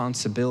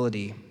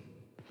responsibility.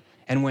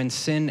 And when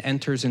sin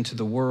enters into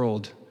the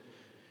world,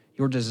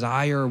 your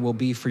desire will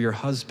be for your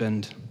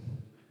husband,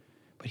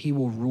 but he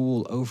will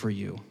rule over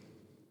you.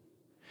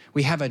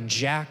 We have a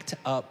jacked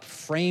up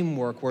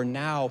framework where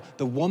now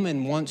the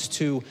woman wants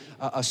to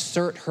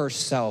assert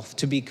herself,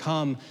 to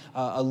become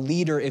a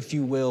leader, if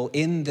you will,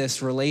 in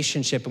this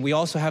relationship. And we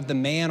also have the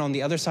man on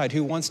the other side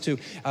who wants to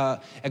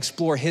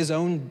explore his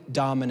own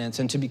dominance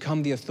and to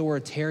become the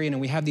authoritarian.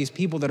 And we have these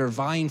people that are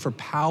vying for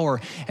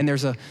power. And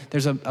there's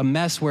a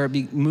mess where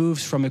it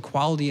moves from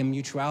equality and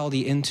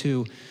mutuality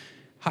into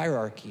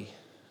hierarchy,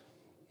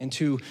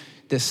 into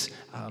this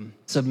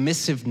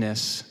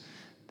submissiveness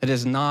that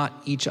is not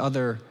each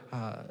other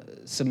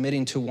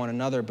submitting to one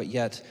another, but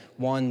yet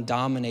one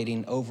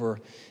dominating over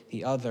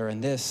the other.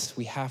 And this,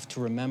 we have to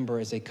remember,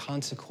 is a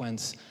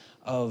consequence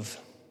of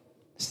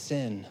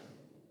sin.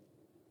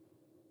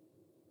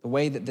 The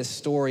way that this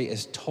story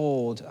is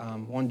told,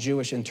 one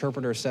Jewish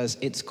interpreter says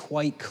it's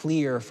quite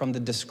clear from the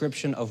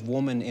description of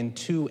woman in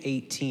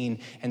 2:18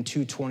 and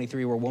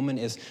 2:23, where woman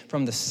is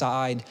from the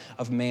side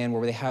of man,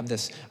 where they have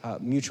this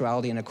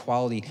mutuality and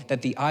equality,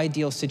 that the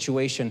ideal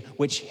situation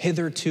which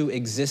hitherto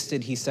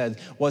existed, he said,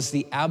 was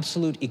the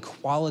absolute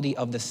equality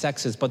of the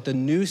sexes. But the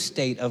new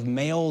state of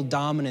male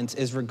dominance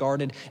is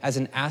regarded as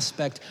an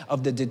aspect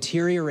of the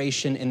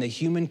deterioration in the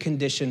human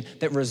condition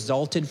that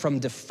resulted from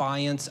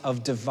defiance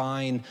of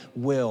divine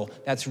will.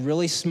 That's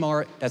really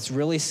smart, that's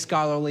really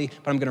scholarly,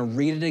 but I'm gonna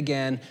read it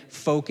again.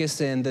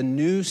 Focus in. The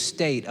new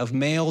state of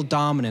male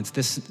dominance,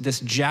 this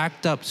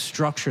jacked up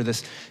structure,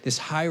 this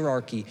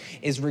hierarchy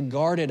is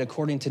regarded,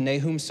 according to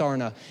Nahum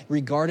Sarna,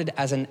 regarded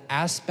as an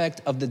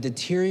aspect of the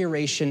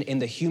deterioration in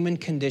the human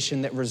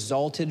condition that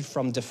resulted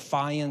from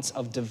defiance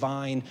of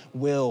divine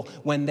will.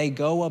 When they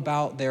go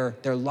about their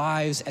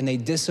lives and they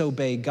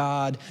disobey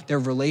God, their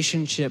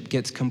relationship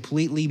gets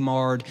completely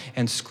marred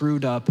and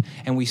screwed up,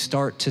 and we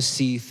start to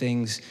see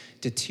things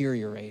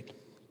deteriorate.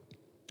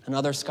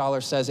 Another scholar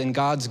says, in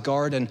God's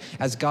garden,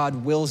 as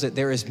God wills it,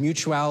 there is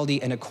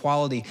mutuality and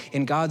equality.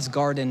 In God's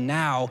garden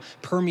now,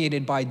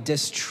 permeated by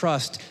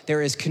distrust,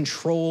 there is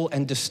control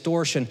and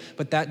distortion,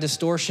 but that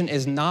distortion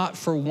is not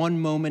for one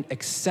moment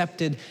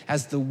accepted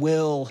as the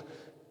will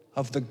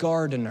of the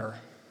gardener.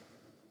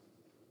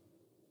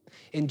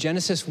 In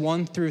Genesis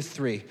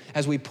 1-3,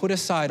 as we put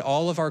aside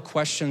all of our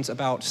questions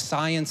about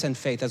science and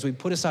faith, as we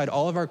put aside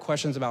all of our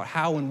questions about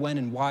how and when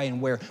and why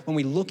and where, when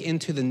we look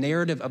into the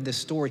narrative of this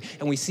story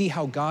and we see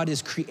how God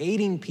is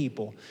creating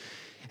people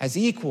as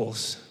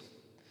equals,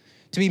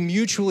 to be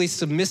mutually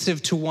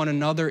submissive to one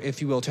another,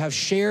 if you will, to have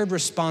shared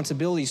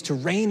responsibilities, to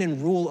reign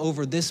and rule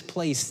over this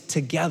place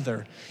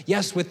together.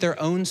 Yes, with their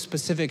own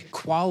specific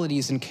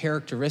qualities and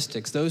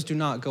characteristics. Those do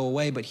not go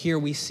away, but here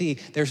we see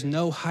there's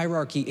no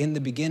hierarchy in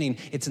the beginning.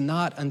 It's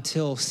not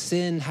until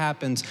sin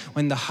happens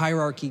when the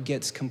hierarchy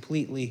gets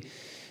completely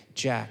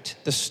jacked.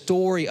 The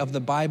story of the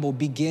Bible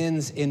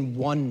begins in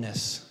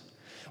oneness,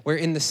 where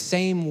in the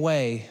same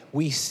way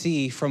we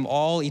see from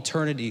all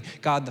eternity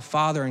God the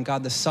Father and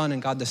God the Son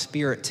and God the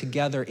Spirit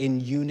together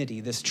in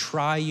unity, this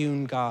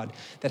triune God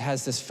that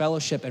has this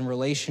fellowship and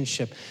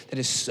relationship that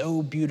is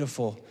so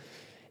beautiful,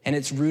 and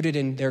it's rooted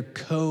in their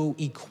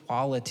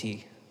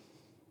co-equality.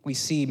 We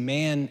see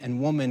man and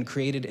woman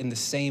created in the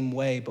same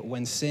way, but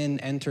when sin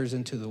enters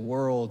into the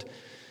world,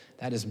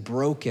 that is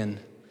broken,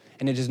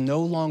 and it is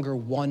no longer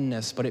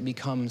oneness, but it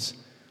becomes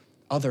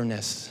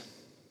otherness,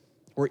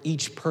 where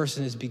each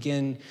person is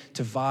begin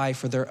to vie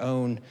for their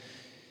own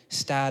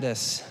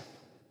status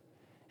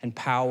and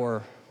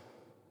power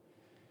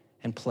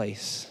and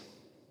place.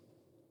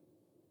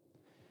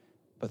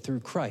 But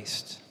through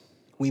Christ,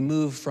 we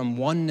move from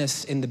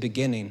oneness in the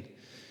beginning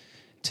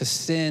to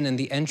sin and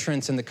the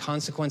entrance and the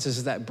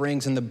consequences that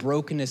brings, and the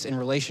brokenness in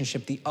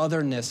relationship, the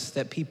otherness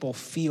that people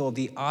feel,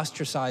 the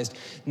ostracized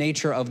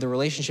nature of the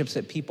relationships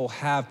that people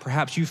have.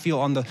 Perhaps you feel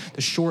on the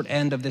short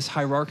end of this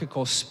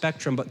hierarchical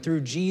spectrum, but through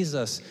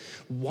Jesus,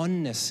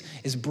 oneness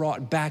is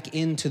brought back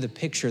into the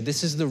picture.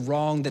 This is the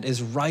wrong that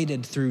is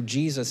righted through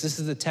Jesus. This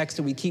is the text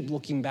that we keep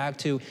looking back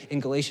to in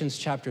Galatians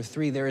chapter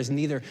 3. There is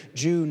neither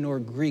Jew nor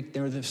Greek,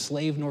 there is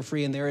slave nor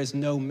free, and there is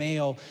no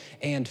male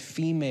and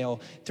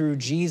female. Through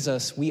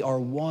Jesus, we are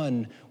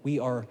one, we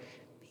are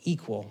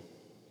equal.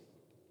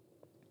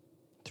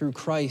 Through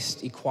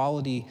Christ,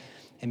 equality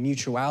and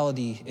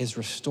mutuality is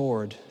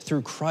restored.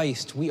 Through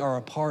Christ, we are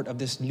a part of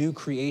this new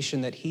creation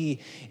that he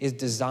is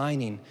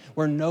designing,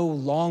 where no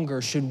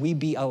longer should we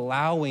be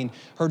allowing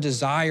her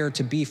desire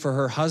to be for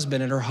her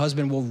husband and her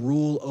husband will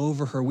rule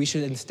over her. We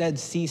should instead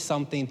see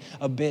something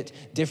a bit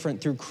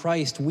different. Through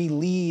Christ, we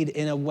lead,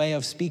 in a way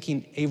of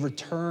speaking, a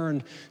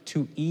return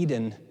to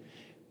Eden,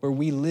 where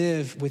we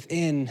live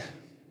within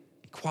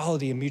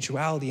equality and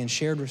mutuality and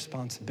shared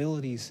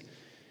responsibilities.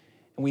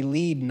 And we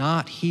lead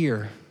not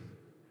here,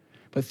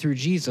 but through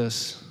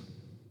Jesus,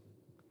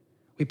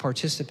 we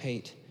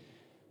participate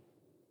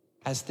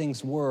as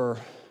things were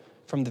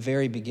from the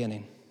very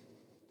beginning.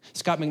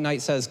 Scott McKnight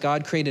says,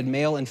 God created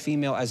male and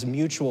female as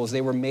mutuals.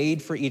 They were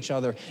made for each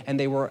other, and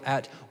they were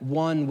at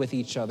one with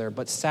each other.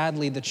 But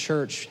sadly, the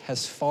church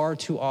has far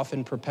too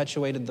often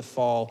perpetuated the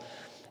fall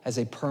as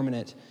a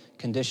permanent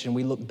condition.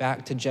 We look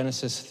back to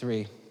Genesis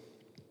 3.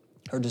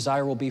 Her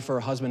desire will be for her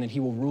husband, and he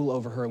will rule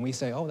over her. And we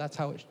say, oh, that's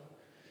how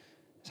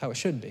it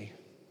should be.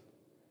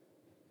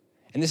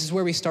 And this is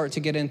where we start to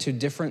get into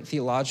different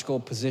theological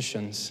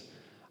positions.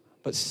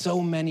 But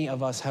so many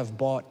of us have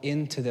bought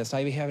into this.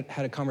 I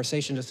had a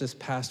conversation just this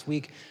past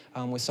week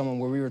with someone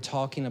where we were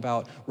talking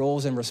about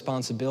roles and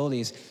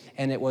responsibilities.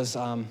 And it was,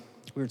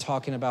 we were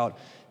talking about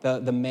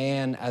the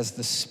man as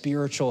the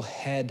spiritual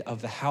head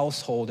of the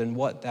household and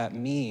what that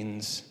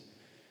means.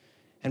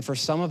 And for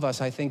some of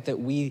us, I think that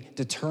we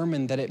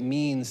determine that it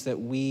means that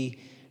we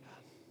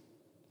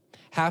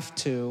have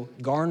to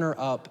garner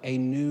up a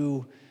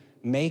new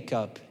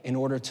makeup in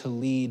order to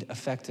lead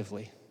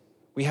effectively.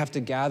 We have to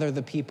gather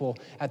the people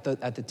at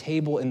the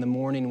table in the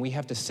morning, and we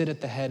have to sit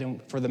at the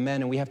head for the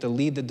men, and we have to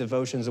lead the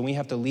devotions, and we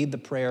have to lead the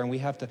prayer, and we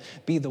have to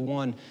be the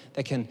one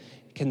that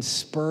can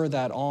spur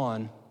that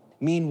on.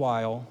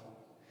 Meanwhile,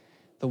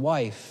 the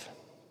wife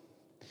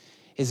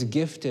is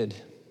gifted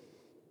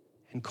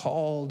and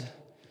called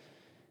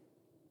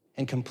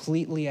and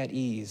completely at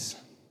ease,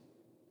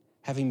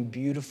 having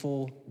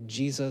beautiful,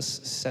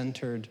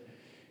 Jesus-centered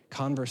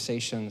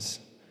conversations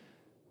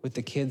with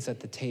the kids at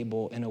the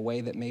table in a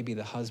way that maybe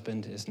the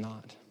husband is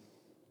not.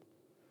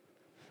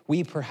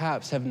 We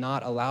perhaps have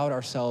not allowed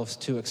ourselves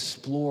to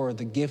explore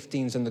the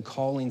giftings and the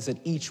callings that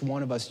each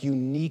one of us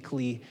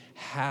uniquely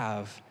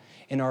have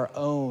in our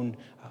own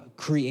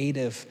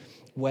creative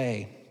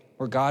way,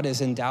 where God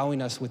is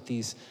endowing us with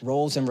these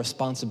roles and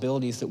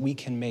responsibilities that we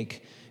can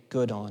make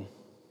good on.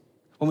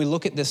 When we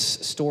look at this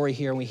story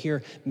here and we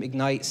hear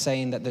McKnight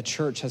saying that the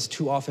church has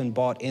too often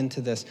bought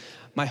into this,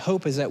 my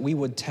hope is that we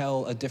would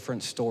tell a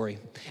different story.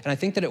 And I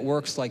think that it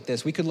works like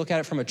this. We could look at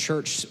it from a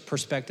church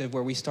perspective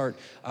where we start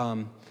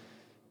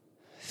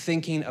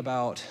thinking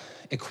about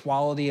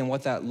equality and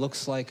what that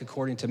looks like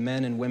according to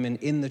men and women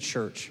in the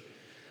church.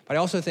 But I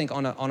also think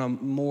on a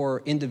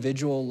more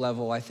individual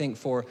level, I think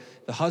for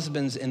the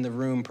husbands in the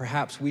room,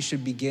 perhaps we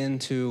should begin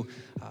to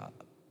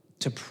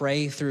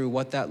pray through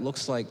what that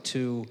looks like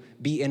to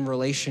be in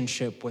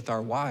relationship with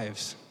our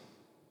wives,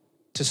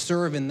 to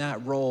serve in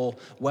that role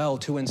well,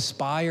 to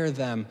inspire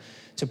them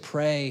to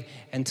pray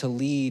and to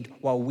lead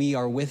while we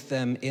are with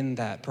them in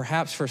that.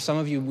 Perhaps for some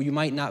of you, you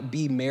might not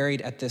be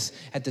married at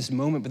this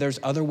moment, but there's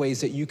other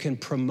ways that you can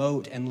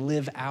promote and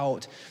live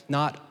out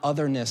not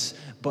otherness,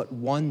 but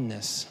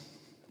oneness.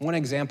 One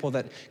example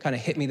that kind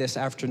of hit me this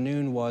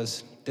afternoon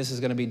was, this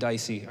is gonna be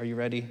dicey. Are you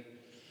ready?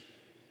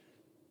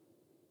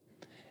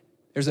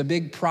 There's a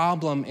big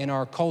problem in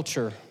our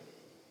culture.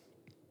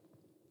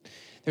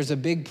 There's a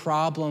big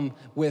problem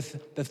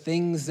with the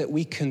things that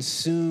we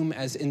consume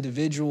as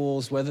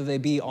individuals, whether they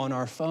be on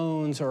our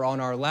phones or on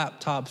our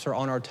laptops or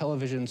on our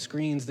television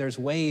screens. There's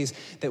ways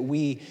that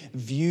we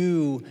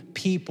view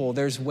people.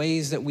 There's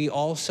ways that we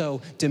also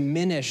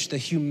diminish the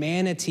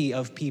humanity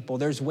of people.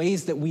 There's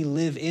ways that we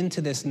live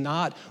into this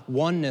not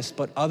oneness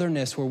but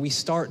otherness, where we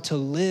start to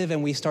live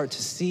and we start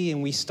to see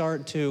and we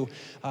start to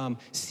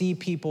see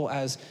people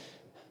as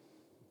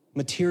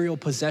material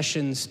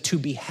possessions to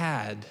be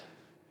had.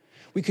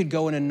 We could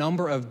go in a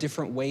number of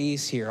different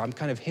ways here. I'm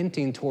kind of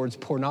hinting towards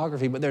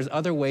pornography, but there's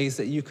other ways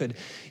that you could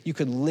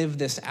live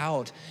this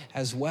out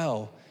as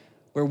well,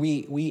 where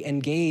we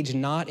engage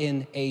not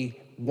in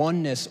a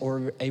oneness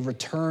or a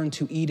return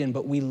to Eden,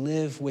 but we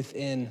live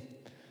within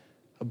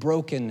a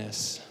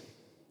brokenness.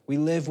 We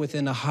live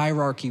within a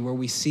hierarchy where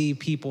we see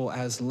people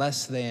as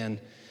less than.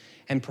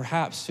 And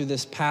perhaps through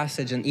this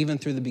passage and even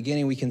through the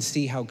beginning, we can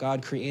see how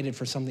God created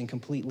for something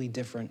completely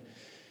different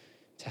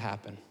to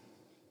happen.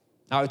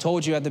 Now, I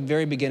told you at the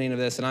very beginning of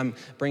this, and I'm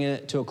bringing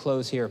it to a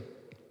close here,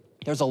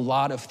 there's a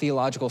lot of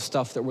theological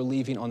stuff that we're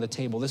leaving on the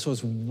table. This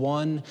was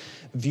one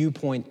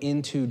viewpoint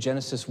into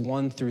Genesis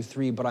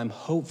 1-3, but I'm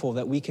hopeful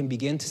that we can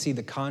begin to see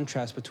the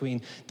contrast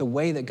between the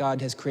way that God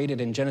has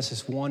created in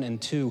Genesis 1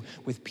 and 2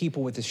 with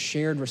people with this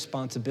shared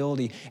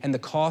responsibility and the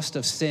cost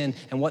of sin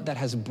and what that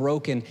has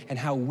broken, and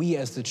how we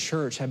as the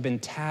church have been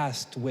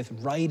tasked with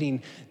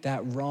righting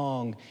that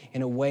wrong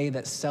in a way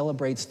that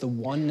celebrates the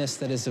oneness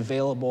that is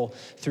available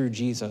through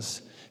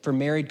Jesus. For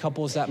married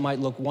couples, that might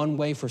look one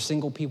way. For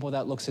single people,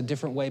 that looks a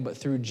different way. But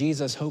through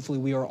Jesus, hopefully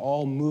we are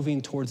all moving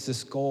towards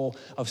this goal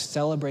of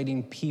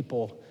celebrating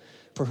people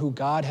for who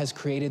God has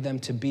created them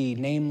to be,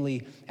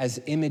 namely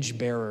as image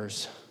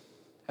bearers,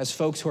 as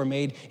folks who are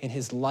made in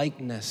his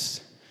likeness,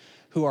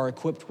 who are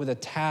equipped with a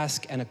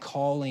task and a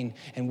calling.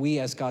 And we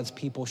as God's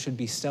people should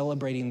be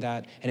celebrating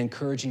that and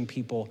encouraging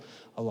people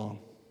along.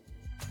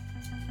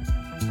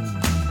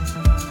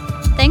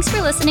 Thanks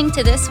for listening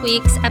to this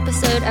week's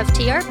episode of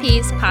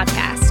TRP's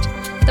podcast.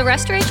 The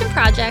Restoration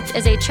Project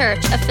is a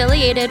church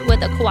affiliated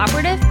with a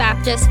Cooperative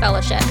Baptist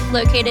Fellowship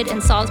located in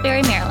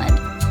Salisbury, Maryland.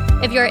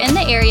 If you're in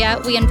the area,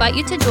 we invite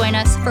you to join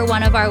us for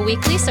one of our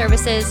weekly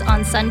services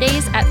on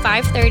Sundays at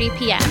 5:30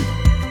 p.m.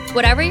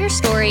 Whatever your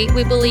story,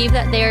 we believe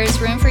that there is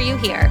room for you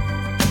here.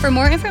 For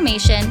more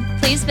information,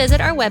 please visit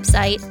our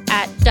website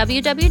at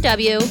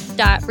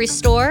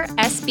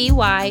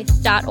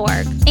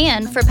www.restoresby.org.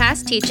 And for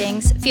past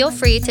teachings, feel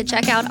free to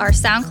check out our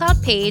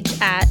SoundCloud page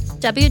at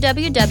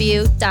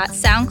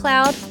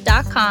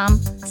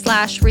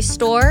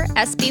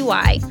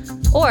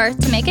www.soundcloud.com/restoresby. Or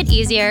to make it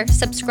easier,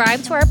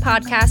 subscribe to our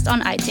podcast on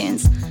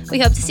iTunes. We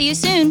hope to see you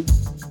soon.